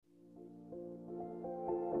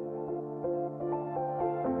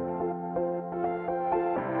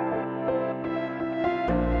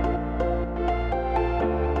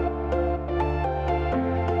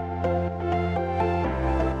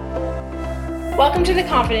Welcome to the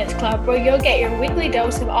Confidence Club, where you'll get your weekly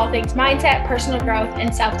dose of all things mindset, personal growth,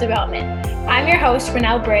 and self-development. I'm your host,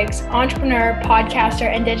 Renelle Briggs, entrepreneur, podcaster,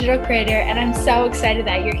 and digital creator, and I'm so excited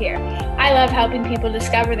that you're here. I love helping people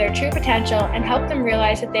discover their true potential and help them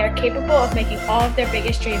realize that they are capable of making all of their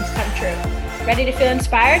biggest dreams come true. Ready to feel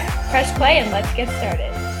inspired? Press play and let's get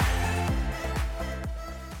started.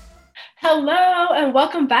 Hello, and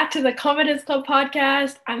welcome back to the Confidence Club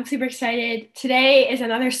podcast. I'm super excited. Today is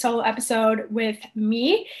another solo episode with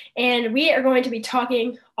me, and we are going to be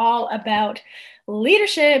talking all about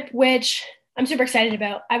leadership, which I'm super excited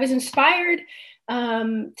about. I was inspired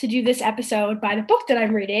to do this episode by the book that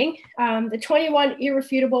I'm reading, The 21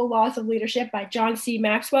 Irrefutable Laws of Leadership by John C.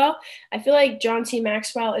 Maxwell. I feel like John C.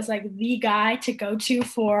 Maxwell is like the guy to go to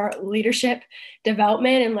for leadership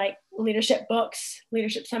development and like leadership books,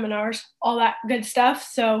 leadership seminars, all that good stuff.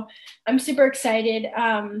 So I'm super excited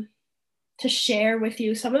to share with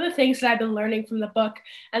you some of the things that I've been learning from the book,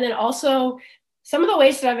 and then also some of the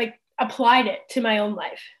ways that I've applied it to my own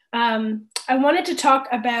life. I wanted to talk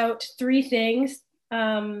about three things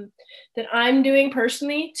that I'm doing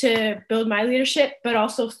personally to build my leadership, but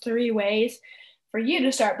also three ways for you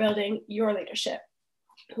to start building your leadership.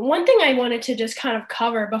 One thing I wanted to just kind of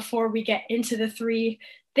cover before we get into the three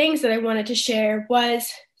things that I wanted to share was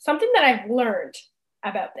something that I've learned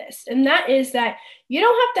about this. And that is that you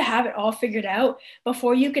don't have to have it all figured out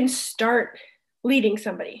before you can start leading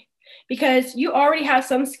somebody, because you already have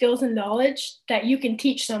some skills and knowledge that you can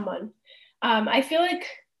teach someone. I feel like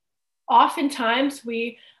oftentimes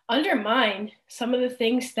we undermine some of the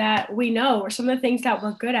things that we know or some of the things that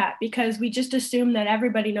we're good at because we just assume that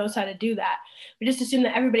everybody knows how to do that. We just assume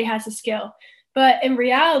that everybody has a skill. But in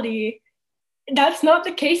reality, that's not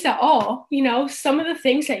the case at all. You know, some of the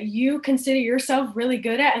things that you consider yourself really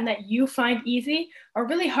good at and that you find easy are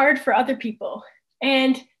really hard for other people.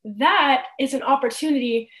 And that is an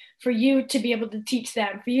opportunity for you to be able to teach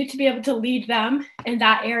them, for you to be able to lead them in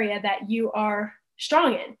that area that you are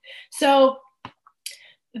strong in. So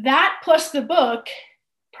that plus the book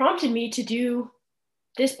prompted me to do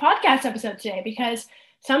this podcast episode today, because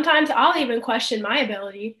sometimes I'll even question my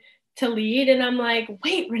ability to lead. And I'm like,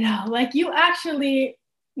 wait, Renelle, like you actually,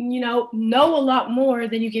 know a lot more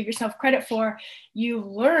than you give yourself credit for. You've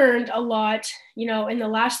learned a lot, in the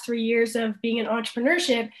last 3 years of being in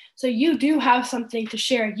entrepreneurship. So you do have something to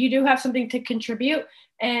share. You do have something to contribute,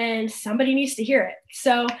 and somebody needs to hear it.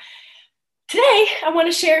 So today I want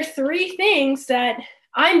to share three things that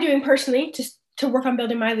I'm doing personally to work on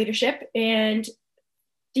building my leadership. And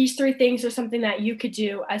these three things are something that you could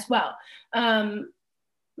do as well.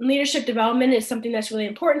 Leadership development is something that's really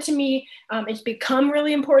important to me. It's become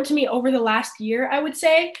really important to me over the last year, I would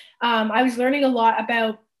say. I was learning a lot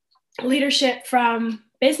about leadership from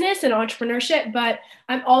business and entrepreneurship, but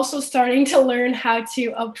I'm also starting to learn how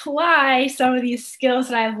to apply some of these skills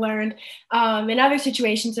that I've learned in other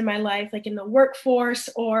situations in my life, like in the workforce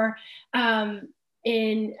or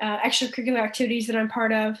in extracurricular activities that I'm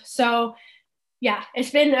part of. So yeah, it's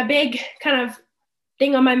been a big kind of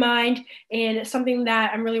thing on my mind, and it's something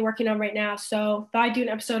that I'm really working on right now. So thought I'd do an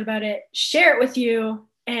episode about it, share it with you,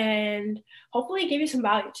 and hopefully give you some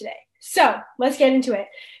value today. So let's get into it.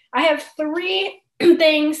 I have three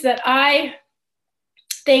things that I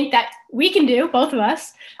think that we can do, both of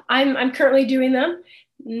us. I'm currently doing them.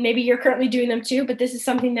 Maybe you're currently doing them too, but this is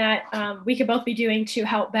something that we could both be doing to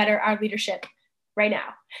help better our leadership right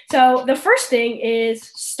now. So the first thing is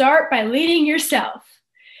start by leading yourself.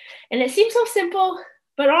 And it seems so simple,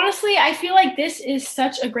 but honestly, I feel like this is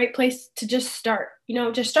such a great place to just start.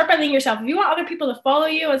 Just start by leading yourself. If you want other people to follow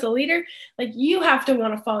you as a leader, like you have to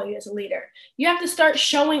want to follow you as a leader. You have to start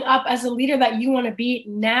showing up as a leader that you want to be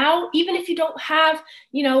now, even if you don't have,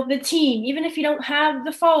 the team, even if you don't have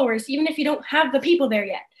the followers, even if you don't have the people there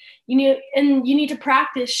yet. You need to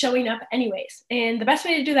practice showing up anyways. And the best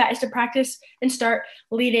way to do that is to practice and start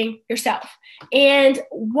leading yourself. And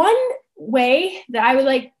one way that I would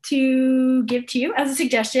like to give to you as a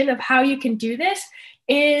suggestion of how you can do this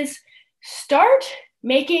is start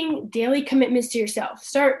making daily commitments to yourself.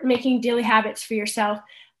 Start making daily habits for yourself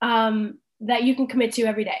that you can commit to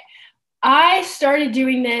every day. I started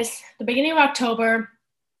doing this the beginning of October.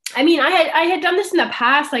 I mean, I had done this in the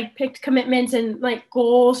past, like picked commitments and like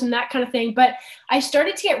goals and that kind of thing. But I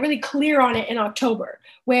started to get really clear on it in October,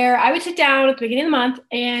 where I would sit down at the beginning of the month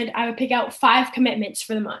and I would pick out 5 commitments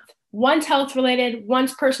for the month. One's health related,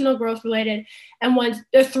 one's personal growth related, and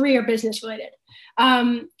three are business related.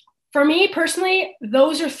 For me personally,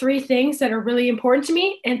 those are 3 things that are really important to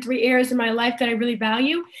me and 3 areas in my life that I really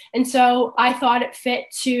value. And so I thought it fit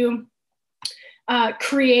to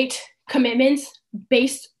create commitments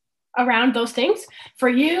based around those things. For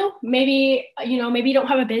you, maybe you don't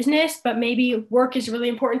have a business, but maybe work is really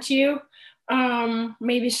important to you.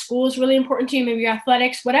 Maybe school is really important to you, maybe your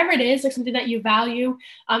athletics, whatever it is, like something that you value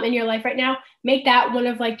in your life right now, make that one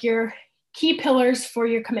of like your key pillars for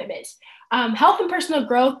your commitments. Health and personal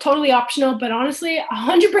growth, totally optional, but honestly,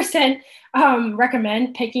 100%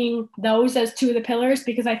 recommend picking those as two of the pillars,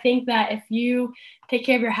 because I think that if you take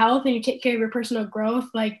care of your health and you take care of your personal growth,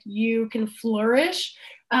 like you can flourish.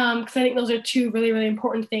 Because I think those are two really, really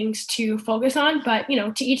important things to focus on. But,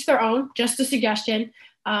 to each their own, just a suggestion,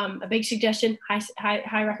 a big suggestion,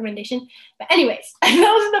 high recommendation. But anyways, those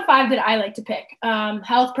are the 5 that I like to pick.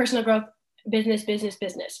 Health, personal growth, business.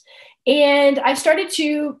 And I've started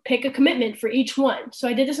to pick a commitment for each one. So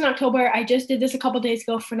I did this in October. I just did this a couple days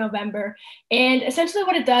ago for November. And essentially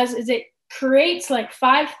what it does is it creates like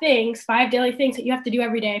 5 daily things that you have to do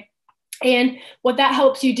every day. And what that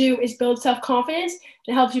helps you do is build self-confidence.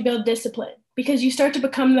 It helps you build discipline, because you start to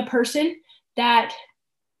become the person that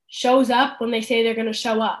shows up when they say they're going to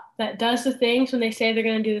show up, that does the things when they say they're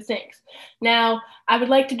going to do the things. Now, I would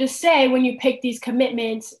like to just say, when you pick these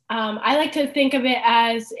commitments, I like to think of it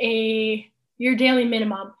as your daily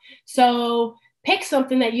minimum. So pick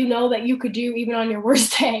something that you know that you could do even on your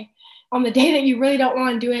worst day. On the day that you really don't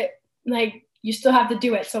want to do it, like, you still have to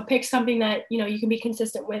do it. So pick something that, you can be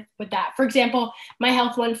consistent with that. For example, my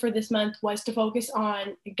health one for this month was to focus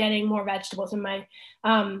on getting more vegetables in my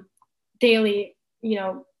daily,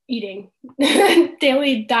 eating,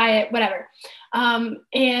 daily diet, whatever.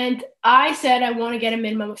 And I said I want to get a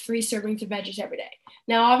minimum of 3 servings of veggies every day.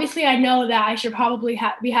 Now, obviously, I know that I should probably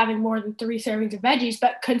be having more than 3 servings of veggies,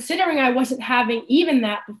 but considering I wasn't having even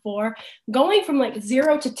that before, going from like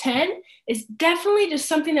 0 to 10 is definitely just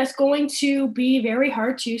something that's going to be very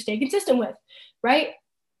hard to stay consistent with, right?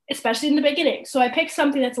 Especially in the beginning. So I picked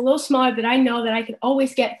something that's a little smaller that I know that I can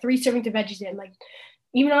always get 3 servings of veggies in. Like,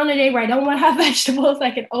 even on a day where I don't want to have vegetables,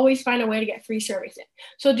 I can always find a way to get 3 servings in.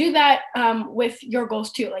 So do that with your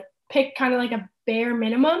goals too. Like, pick kind of like a bare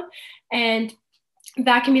minimum, and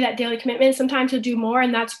that can be that daily commitment. Sometimes you'll do more,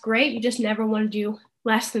 and that's great. You just never want to do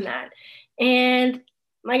less than that. And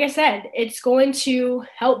like I said, it's going to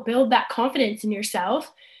help build that confidence in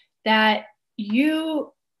yourself that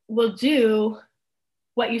you will do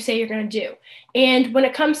what you say you're going to do. And when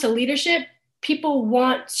it comes to leadership, people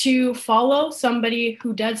want to follow somebody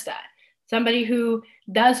who does that, somebody who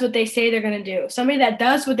does what they say they're going to do, somebody that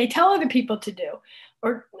does what they tell other people to do,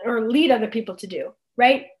 or lead other people to do,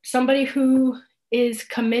 right? Somebody who is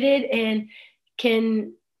committed and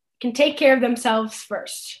can take care of themselves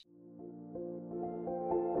first.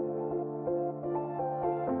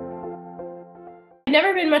 I've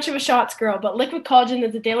never been much of a shots girl, but liquid collagen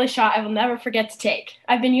is a daily shot I will never forget to take.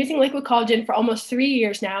 I've been using liquid collagen for almost 3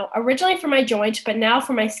 years now, originally for my joints, but now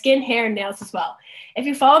for my skin, hair, and nails as well. If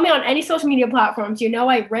you follow me on any social media platforms, you know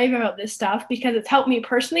I rave about this stuff because it's helped me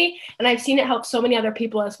personally, and I've seen it help so many other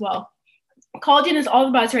people as well. Collagen is all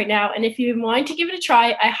the buzz right now, and if you're wanting to give it a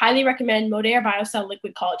try, I highly recommend Modere BioCell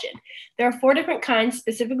Liquid Collagen. There are 4 different kinds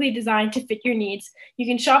specifically designed to fit your needs. You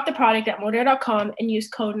can shop the product at modere.com and use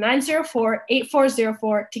code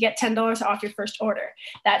 904-8404 to get $10 off your first order.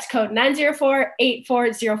 That's code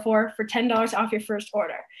 904-8404 for $10 off your first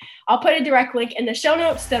order. I'll put a direct link in the show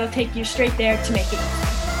notes that'll take you straight there to make it easy.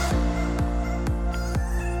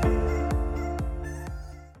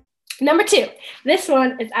 Number 2, this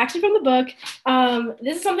one is actually from the book.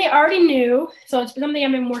 This is something I already knew, so it's something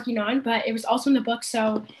I've been working on, but it was also in the book,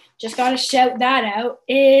 so just got to shout that out,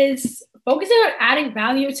 is focusing on adding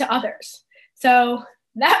value to others. So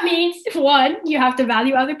that means, 1, you have to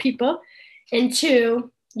value other people, and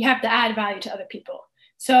 2, you have to add value to other people.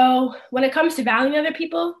 So when it comes to valuing other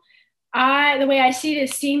people, the way I see it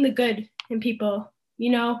is seeing the good in people,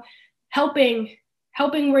 helping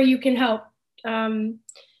where you can help.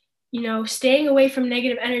 Staying away from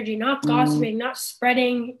negative energy, not gossiping, not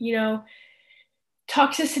spreading,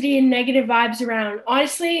 toxicity and negative vibes around.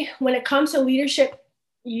 Honestly, when it comes to leadership,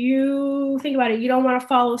 you think about it, you don't want to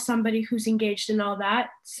follow somebody who's engaged in all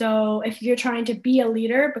that. So if you're trying to be a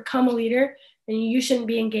leader, become a leader, then you shouldn't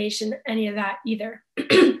be engaged in any of that either.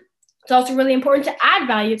 It's also really important to add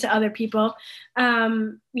value to other people.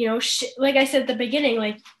 Like I said at the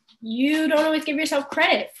beginning, you don't always give yourself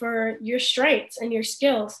credit for your strengths and your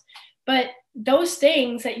skills, but those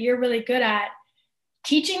things that you're really good at,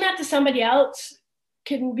 teaching that to somebody else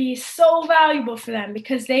can be so valuable for them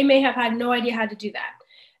because they may have had no idea how to do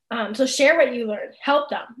that. So share what you learned, help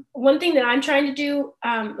them. One thing that I'm trying to do,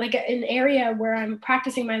 like an area where I'm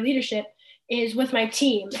practicing my leadership, is with my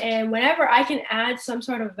team. And whenever I can add some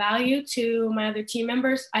sort of value to my other team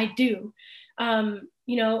members, I do.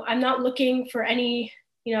 I'm not looking for any,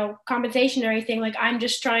 compensation or anything. Like, I'm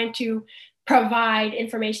just trying to provide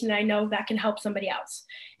information that I know that can help somebody else.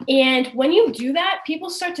 And when you do that, people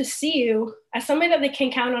start to see you as somebody that they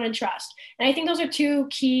can count on and trust. And I think those are two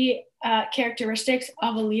key characteristics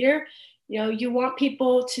of a leader. You want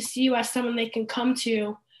people to see you as someone they can come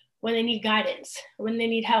to when they need guidance, when they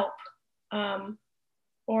need help,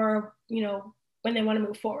 or when they want to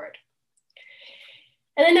move forward.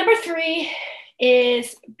 And then number 3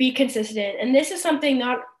 is be consistent. And this is something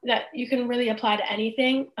not that you can really apply to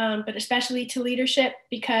anything, but especially to leadership,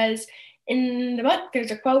 because in the book, there's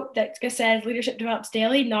a quote that says leadership develops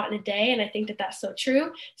daily, not in a day. And I think that that's so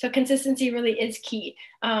true. So consistency really is key.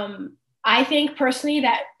 I think personally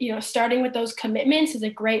that, starting with those commitments is a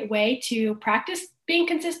great way to practice being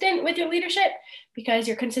consistent with your leadership, because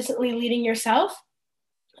you're consistently leading yourself.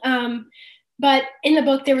 But in the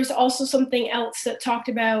book, there was also something else that talked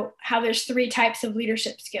about how there's 3 types of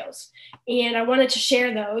leadership skills. And I wanted to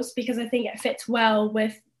share those because I think it fits well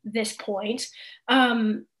with this point.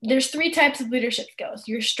 There's 3 types of leadership skills: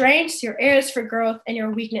 your strengths, your areas for growth, and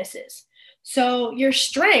your weaknesses. So your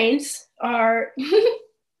strengths are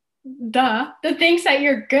the things that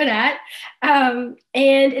you're good at. And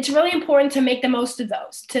it's really important to make the most of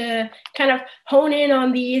those, to kind of hone in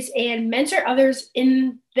on these and mentor others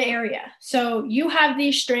in the area. So you have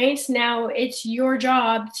these strengths. Now it's your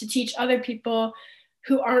job to teach other people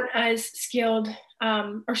who aren't as skilled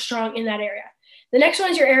or strong in that area. The next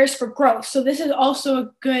one is your areas for growth. So this is also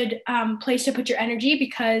a good place to put your energy,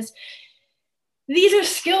 because these are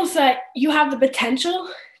skills that you have the potential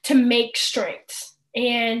to make strengths,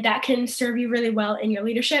 and that can serve you really well in your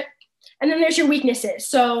leadership. And then there's your weaknesses.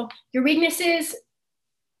 So your weaknesses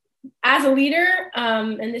as a leader,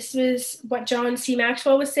 and this is what John C.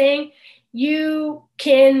 Maxwell was saying, you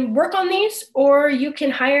can work on these, or you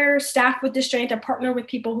can hire staff with this strength or partner with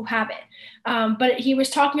people who have it. But he was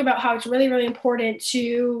talking about how it's really, really important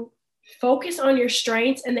to focus on your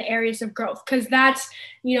strengths and the areas of growth, because that's,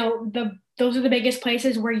 those are the biggest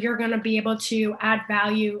places where you're going to be able to add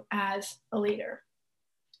value as a leader.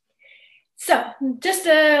 So just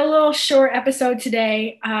a little short episode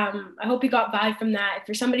today. I hope you got value from that. If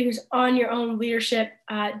you're somebody who's on your own leadership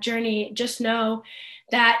journey, just know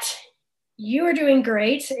that you are doing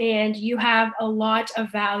great and you have a lot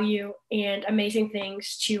of value and amazing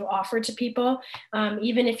things to offer to people.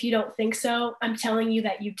 Even if you don't think so, I'm telling you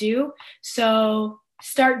that you do. So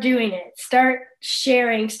start doing it, start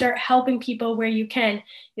sharing, start helping people where you can,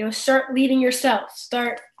 start leading yourself,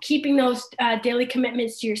 start keeping those daily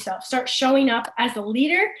commitments to yourself, start showing up as a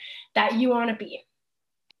leader that you want to be.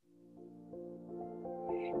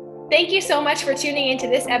 Thank you so much for tuning into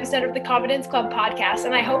this episode of the Confidence Club podcast,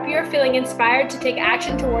 and I hope you're feeling inspired to take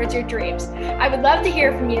action towards your dreams. I would love to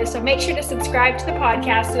hear from you, so make sure to subscribe to the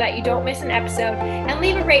podcast so that you don't miss an episode, and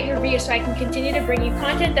leave a rate and review so I can continue to bring you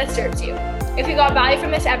content that serves you. If you got value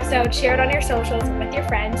from this episode, share it on your socials with your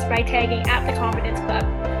friends by tagging @The Confidence Club.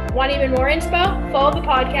 Want even more inspo? Follow the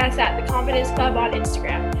podcast @The Confidence Club on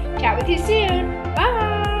Instagram. Chat with you soon. Bye.